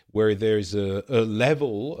 or where there's a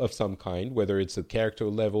level of some kind, whether it's a character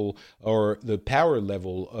level or the power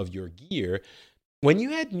level of your gear. When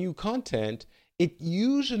you add new content, it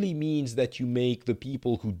usually means that you make the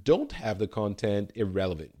people who don't have the content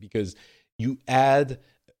irrelevant, because you add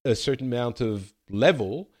a certain amount of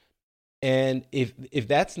level. And if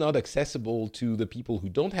that's not accessible to the people who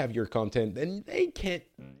don't have your content, then they can't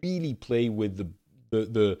really play with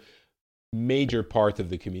the major part of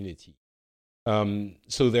the community.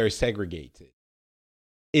 So they're segregated.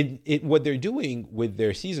 What they're doing with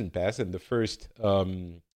their season pass, and the first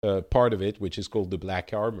part of it, which is called the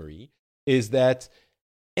Black Armory, is that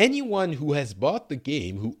anyone who has bought the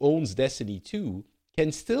game, who owns Destiny 2,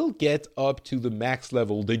 can still get up to the max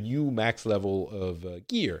level, the new max level of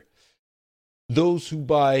gear. Those who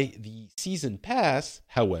buy the season pass,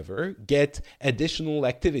 however, get additional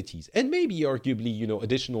activities and maybe arguably,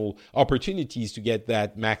 additional opportunities to get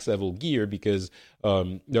that max level gear, because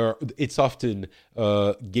it's often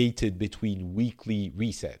gated between weekly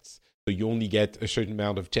resets. So you only get a certain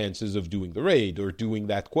amount of chances of doing the raid or doing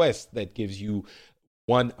that quest that gives you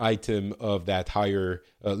one item of that higher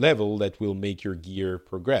level that will make your gear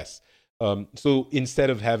progress. So instead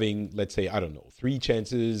of having, let's say, 3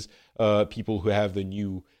 chances, people who have the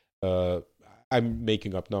new, I'm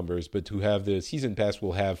making up numbers, but who have the season pass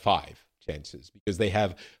will have 5 chances, because they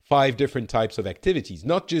have 5 different types of activities,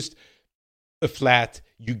 not just a flat,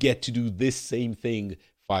 you get to do this same thing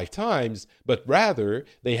 5 times, but rather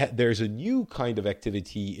there's a new kind of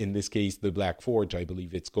activity, in this case, the Black Forge, I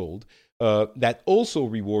believe it's called, that also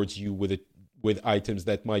rewards you with items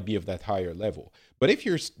that might be of that higher level. But if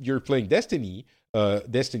you're playing Destiny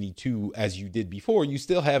 2 as you did before, you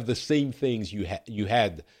still have the same things you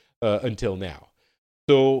had until now.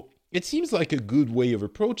 So it seems like a good way of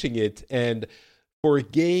approaching it. And for a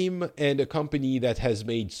game and a company that has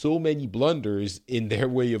made so many blunders in their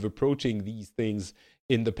way of approaching these things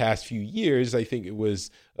in the past few years, I think it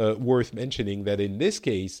was worth mentioning that in this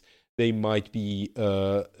case, they might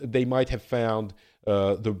have found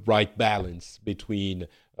the right balance between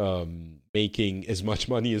making as much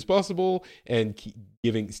money as possible and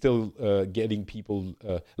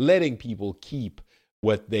letting people keep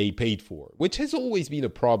what they paid for, which has always been a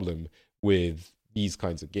problem with these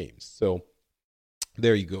kinds of games. So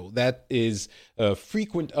there you go. That is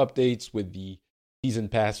frequent updates with the season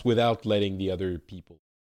pass without letting the other people.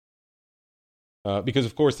 Because,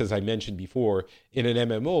 of course, as I mentioned before, in an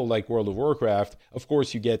MMO like World of Warcraft, of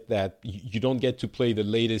course, you get that you don't get to play the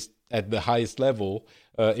latest at the highest level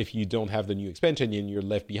if you don't have the new expansion and you're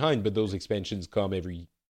left behind. But those expansions come every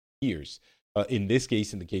years. In this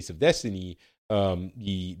case, in the case of Destiny,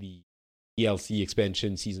 the DLC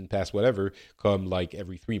expansion, season pass, whatever, come like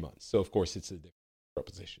every 3 months. So, of course, it's a different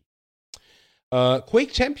proposition.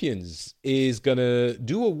 Quake Champions is going to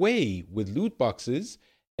do away with loot boxes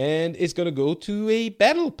and is going to go to a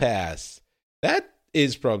battle pass. That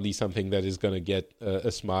is probably something that is going to get a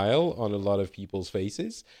smile on a lot of people's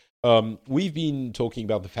faces. We've been talking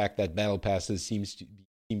about the fact that battle passes seem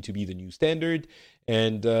to be the new standard,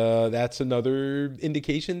 and that's another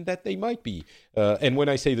indication that they might be. And when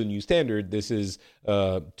I say the new standard, this is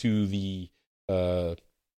to the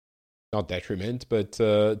not detriment, but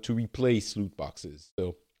to replace loot boxes.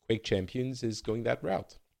 So Quake Champions is going that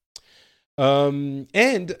route. And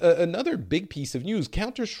another big piece of news,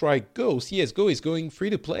 Counter-Strike Go, CSGO, is going free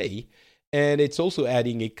to play, and it's also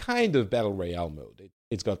adding a kind of Battle Royale mode.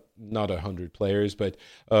 It's got not 100 players, but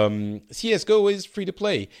CSGO is free to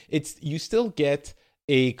play. You still get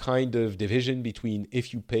a kind of division between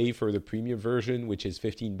if you pay for the premium version, which is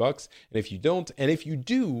 $15, and if you don't. And if you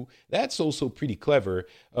do, that's also pretty clever.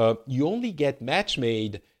 You only get match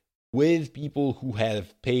made with people who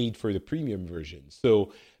have paid for the premium version.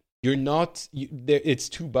 So you're not, it's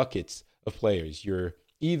two buckets of players. You're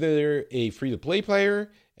either a free-to-play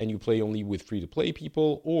player and you play only with free-to-play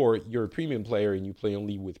people, or you're a premium player and you play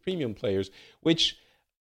only with premium players, which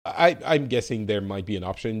I'm guessing there might be an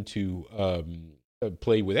option to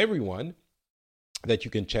play with everyone that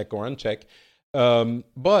you can check or uncheck.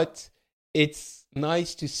 But it's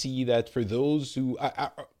nice to see that for those who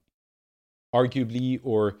arguably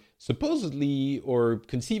or supposedly or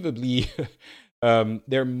conceivably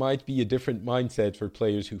there might be a different mindset for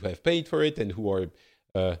players who have paid for it and who are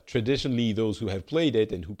traditionally those who have played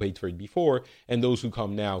it and who paid for it before, and those who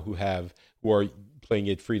come now who are playing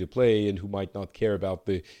it free to play and who might not care about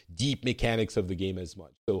the deep mechanics of the game as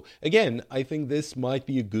much. So again, I think this might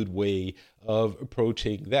be a good way of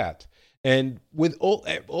approaching that. And with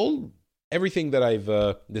everything that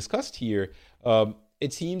I've discussed here,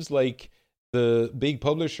 it seems like the big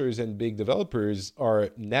publishers and big developers are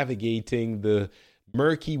navigating the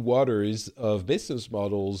murky waters of business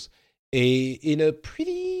models in a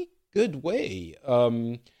pretty good way.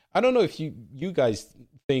 I don't know if you guys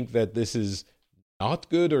think that this is not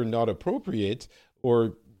good or not appropriate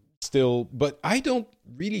or still, but I don't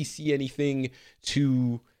really see anything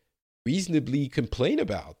to reasonably complain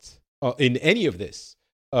about in any of this.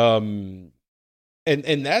 And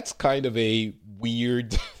that's kind of a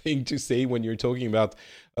weird thing to say when you're talking about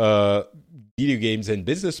video games and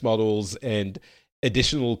business models and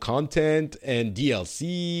additional content and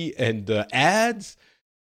DLC and ads.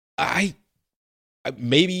 I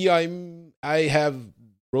have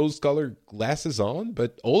rose-colored glasses on,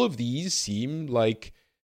 but all of these seem like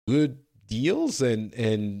good deals and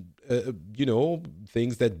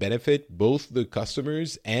things that benefit both the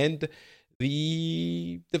customers and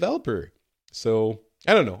the developer. So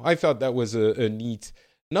I don't know. I thought that was a neat,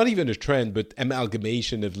 not even a trend, but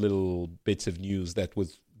amalgamation of little bits of news that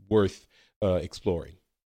was worth exploring.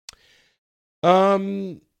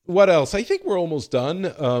 What else? I think we're almost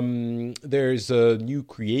done. There's a new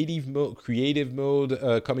creative mode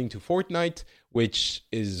coming to Fortnite, which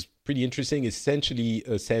is pretty interesting. Essentially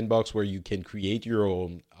a sandbox where you can create your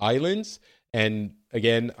own islands. And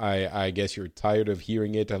again, I guess you're tired of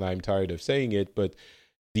hearing it and I'm tired of saying it, but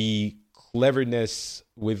the cleverness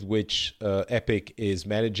with which Epic is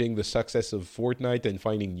managing the success of Fortnite and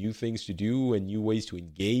finding new things to do and new ways to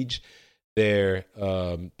engage their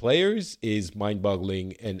players is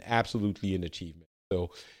mind-boggling and absolutely an achievement.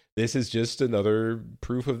 So this is just another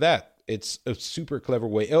proof of that. It's a super clever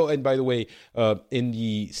way. Oh, and by the way, in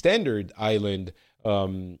the standard island,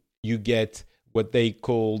 you get what they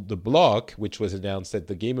call the block, which was announced at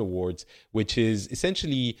the Game Awards, which is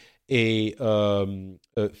essentially a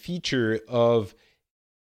feature of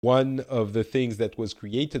one of the things that was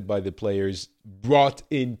created by the players brought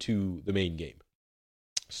into the main game.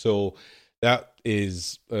 So that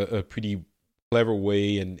is a pretty clever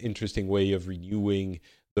way and interesting way of renewing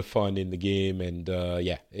the fun in the game. And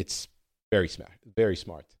it's very smart, very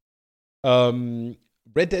smart.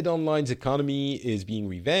 Red Dead Online's economy is being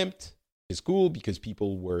revamped. It's cool because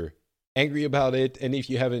people were angry about it. And if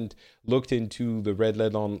you haven't looked into the Red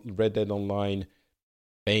Dead Online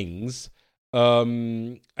things,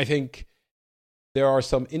 I think there are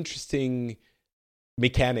some interesting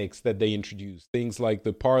mechanics that they introduce. Things like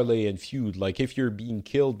the parlay and feud. Like if you're being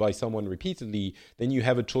killed by someone repeatedly, then you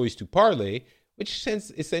have a choice to parlay, which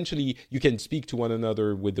essentially you can speak to one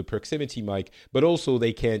another with the proximity mic, but also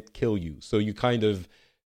they can't kill you. So you kind of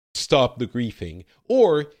stop the griefing.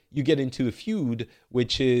 Or you get into the feud,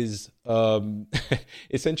 which is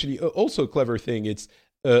essentially also a clever thing. It's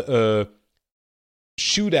a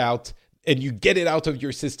shootout, and you get it out of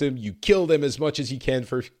your system. You kill them as much as you can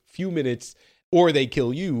for a few minutes, or they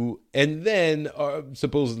kill you, and then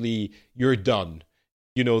supposedly you're done.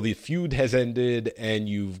 You know, the feud has ended, and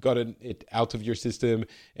you've gotten it out of your system,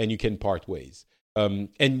 and you can part ways.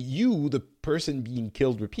 And you, the person being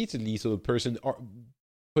killed repeatedly, so the person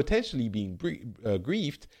potentially being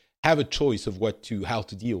griefed, have a choice of how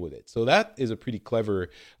to deal with it. So that is a pretty clever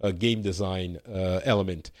game design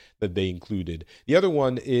element that they included. The other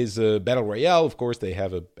one is Battle Royale. Of course, they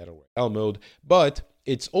have a Battle Royale mode, but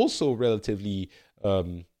it's also relatively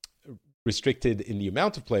restricted in the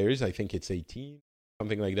amount of players. I think it's 18,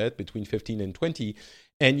 something like that, between 15 and 20.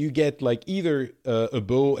 And you get like either a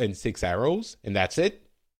bow and 6 arrows, and that's it,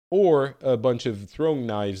 or a bunch of throwing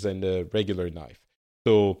knives and a regular knife.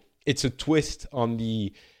 So it's a twist on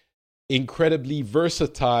the incredibly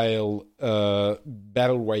versatile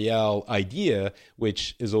Battle Royale idea,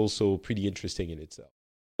 which is also pretty interesting in itself.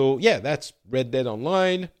 So yeah, that's Red Dead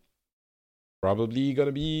Online. Probably going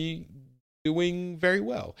to be doing very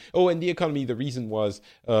well. Oh, and the economy, the reason was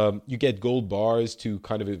you get gold bars to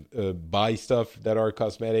kind of buy stuff that are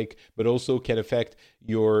cosmetic, but also can affect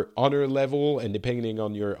your honor level. And depending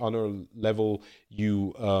on your honor level,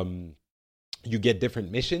 you get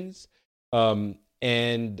different missions.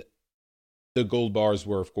 And the gold bars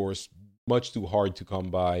were, of course, much too hard to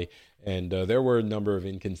come by. And there were a number of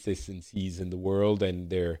inconsistencies in the world,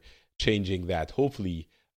 and they're changing that, hopefully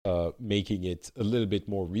making it a little bit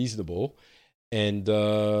more reasonable. And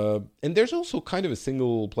there's also kind of a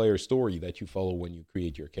single player story that you follow when you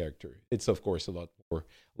create your character. It's, of course, a lot more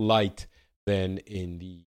light than in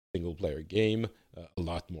the single player game, a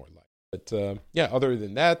lot more light. But yeah, other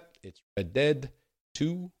than that, it's Red Dead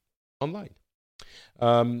 2 Online.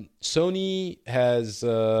 Sony has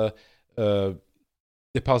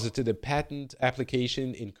deposited a patent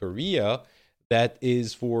application in Korea that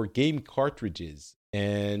is for game cartridges.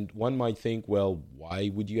 And one might think, well, why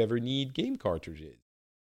would you ever need game cartridges?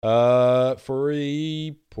 For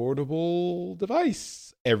a portable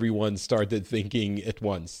device, everyone started thinking at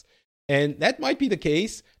once. And that might be the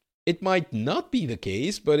case. It might not be the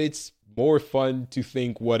case, but it's more fun to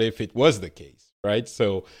think, what if it was the case, right?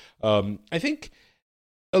 So I think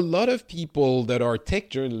a lot of people that are tech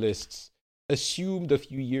journalists assumed a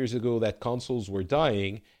few years ago that consoles were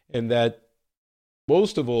dying, and that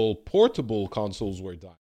most of all, portable consoles were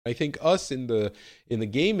dying. I think us in the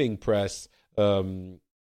gaming press, and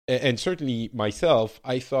certainly myself,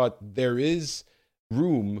 I thought there is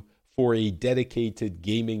room for a dedicated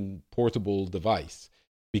gaming portable device,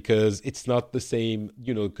 because it's not the same,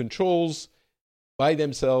 controls by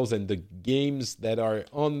themselves, and the games that are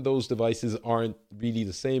on those devices aren't really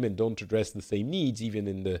the same and don't address the same needs, even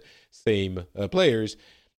in the same players.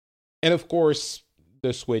 And of course,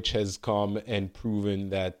 the Switch has come and proven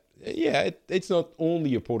that, it's not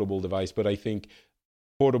only a portable device, but I think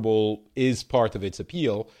portable is part of its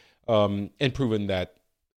appeal, and proven that,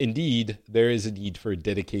 indeed, there is a need for a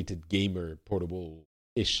dedicated gamer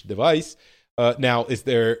portable-ish device. Now, is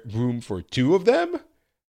there room for 2 of them?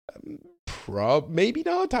 Maybe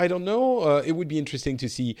not. I don't know. It would be interesting to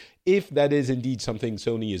see if that is indeed something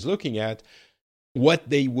Sony is looking at, what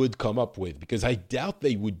they would come up with, because I doubt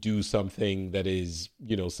they would do something that is,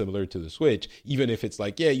 similar to the Switch, even if it's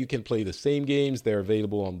like, you can play the same games. They're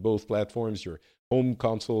available on both platforms, your home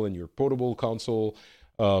console and your portable console.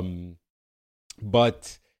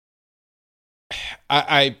 But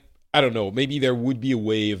I don't know. Maybe there would be a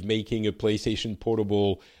way of making a PlayStation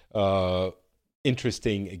Portable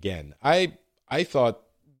interesting again. I thought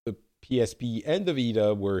the PSP and the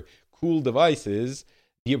Vita were cool devices.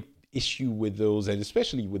 The issue with those, and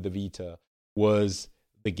especially with the Vita, was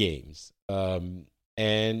the games.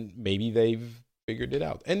 And maybe they've figured it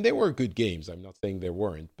out. And they were good games. I'm not saying there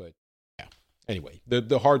weren't, but yeah. Anyway,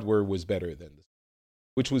 the hardware was better than this,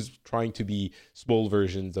 which was trying to be small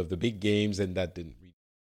versions of the big games, and that didn't read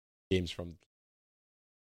games from.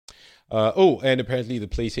 And apparently the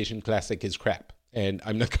PlayStation Classic is crap. And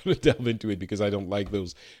I'm not going to delve into it because I don't like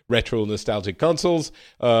those retro nostalgic consoles.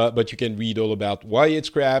 But you can read all about why it's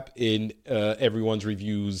crap in everyone's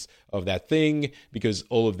reviews of that thing, because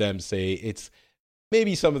all of them say it's,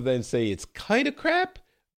 maybe some of them say it's kind of crap,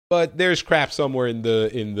 but there's crap somewhere in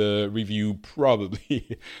the review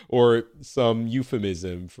probably, or some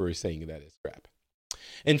euphemism for saying that it's crap.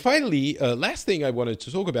 And finally, last thing I wanted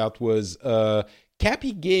to talk about was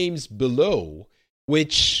Cappy Games Below,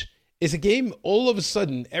 which is a game all of a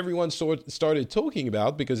sudden everyone started talking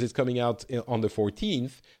about because it's coming out on the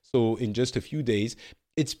 14th, so in just a few days.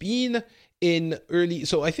 It's been in early,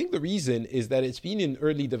 so I think the reason is that it's been in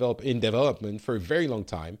development for a very long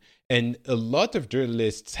time, and a lot of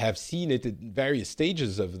journalists have seen it at various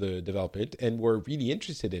stages of the development and were really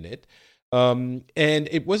interested in it. And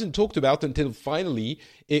it wasn't talked about until finally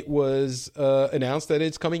it was announced that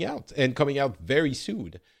it's coming out, and coming out very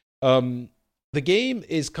soon. The game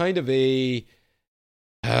is kind of a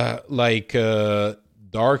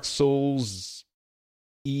Dark Souls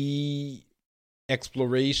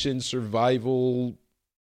exploration, survival,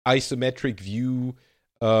 isometric view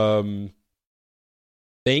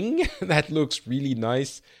thing that looks really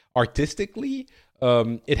nice artistically.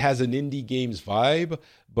 It has an indie games vibe,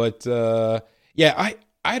 but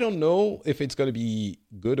I don't know if it's going to be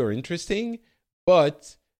good or interesting,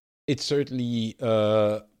 but it certainly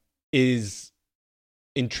is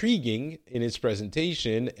intriguing in its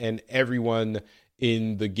presentation, and everyone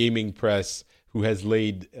in the gaming press who has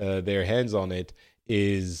laid their hands on it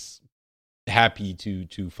is happy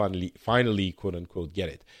to finally quote unquote get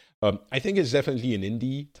it. I think it's definitely an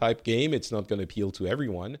indie type game. It's not going to appeal to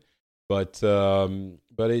everyone, but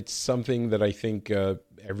it's something that I think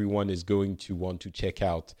everyone is going to want to check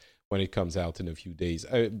out when it comes out in a few days.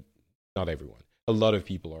 Not everyone. A lot of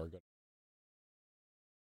people are going to.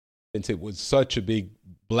 Since it was such a big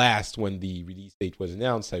blast when the release date was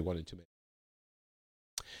announced, I wanted to mention.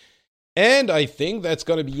 And I think that's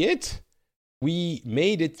going to be it. We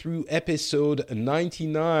made it through episode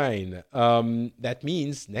 99. That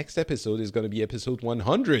means next episode is going to be episode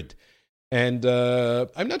 100. And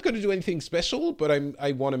I'm not going to do anything special, but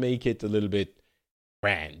I want to make it a little bit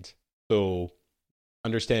grand. So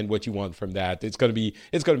understand what you want from that. It's gonna be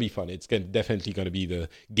fun. It's definitely gonna be the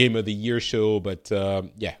Game of the Year show, but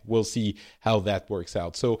we'll see how that works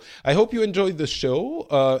out. So I hope you enjoyed the show.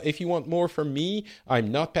 If you want more from me,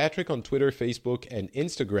 I'm Not Patrick on Twitter, Facebook, and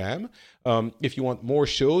Instagram. If you want more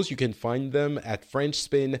shows, you can find them at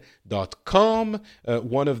FrenchSpin.com.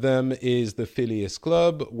 One of them is the Phileas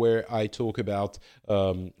Club, where I talk about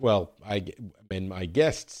my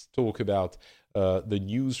guests talk about the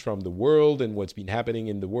news from the world and what's been happening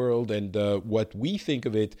in the world, and what we think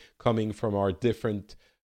of it coming from our different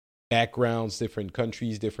backgrounds, different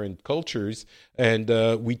countries, different cultures, and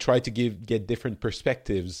we try to get different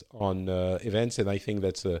perspectives on events, and I think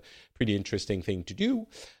that's a pretty interesting thing to do.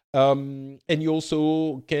 And you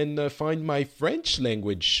also can find my French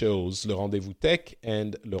language shows, Le Rendez-vous Tech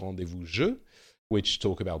and Le Rendez-vous Jeu, which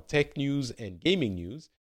talk about tech news and gaming news.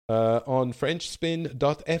 On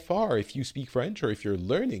FrenchSpin.fr. If you speak French, or if you're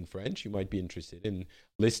learning French, you might be interested in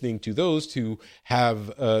listening to those to have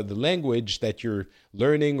the language that you're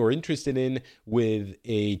learning or interested in with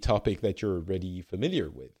a topic that you're already familiar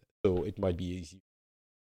with. So it might be easy to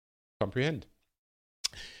comprehend.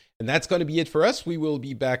 And that's going to be it for us. We will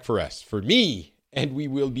be back for me, and we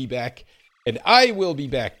will be back. And I will be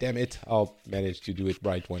back. Damn it. I'll manage to do it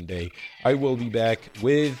right one day. I will be back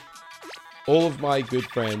with all of my good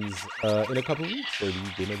friends in a couple of weeks for the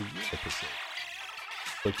Game of the Year episode.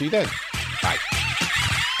 Talk to you then. Bye.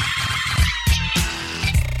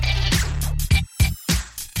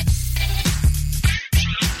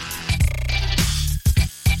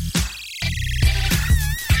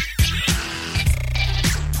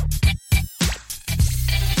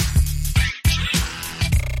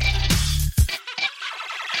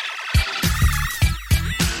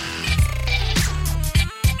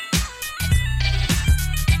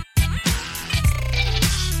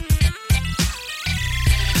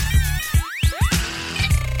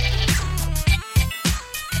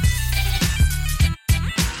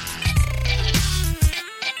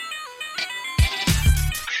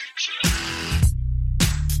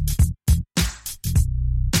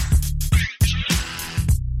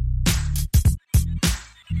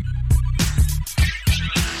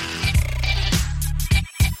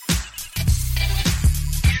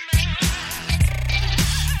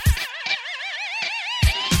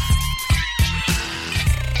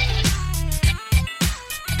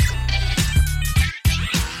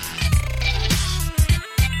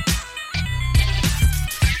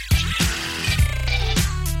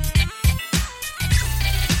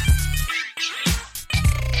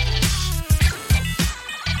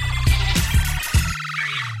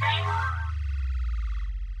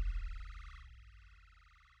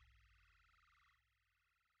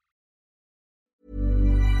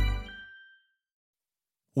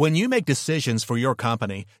 When you make decisions for your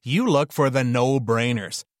company, you look for the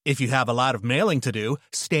no-brainers. If you have a lot of mailing to do,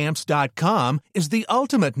 Stamps.com is the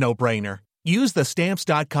ultimate no-brainer. Use the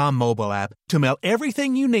Stamps.com mobile app to mail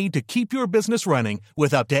everything you need to keep your business running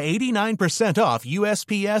with up to 89% off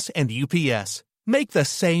USPS and UPS. Make the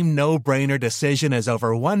same no-brainer decision as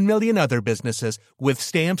over 1 million other businesses with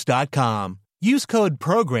Stamps.com. Use code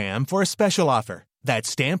PROGRAM for a special offer. That's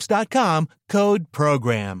Stamps.com, code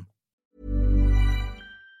PROGRAM.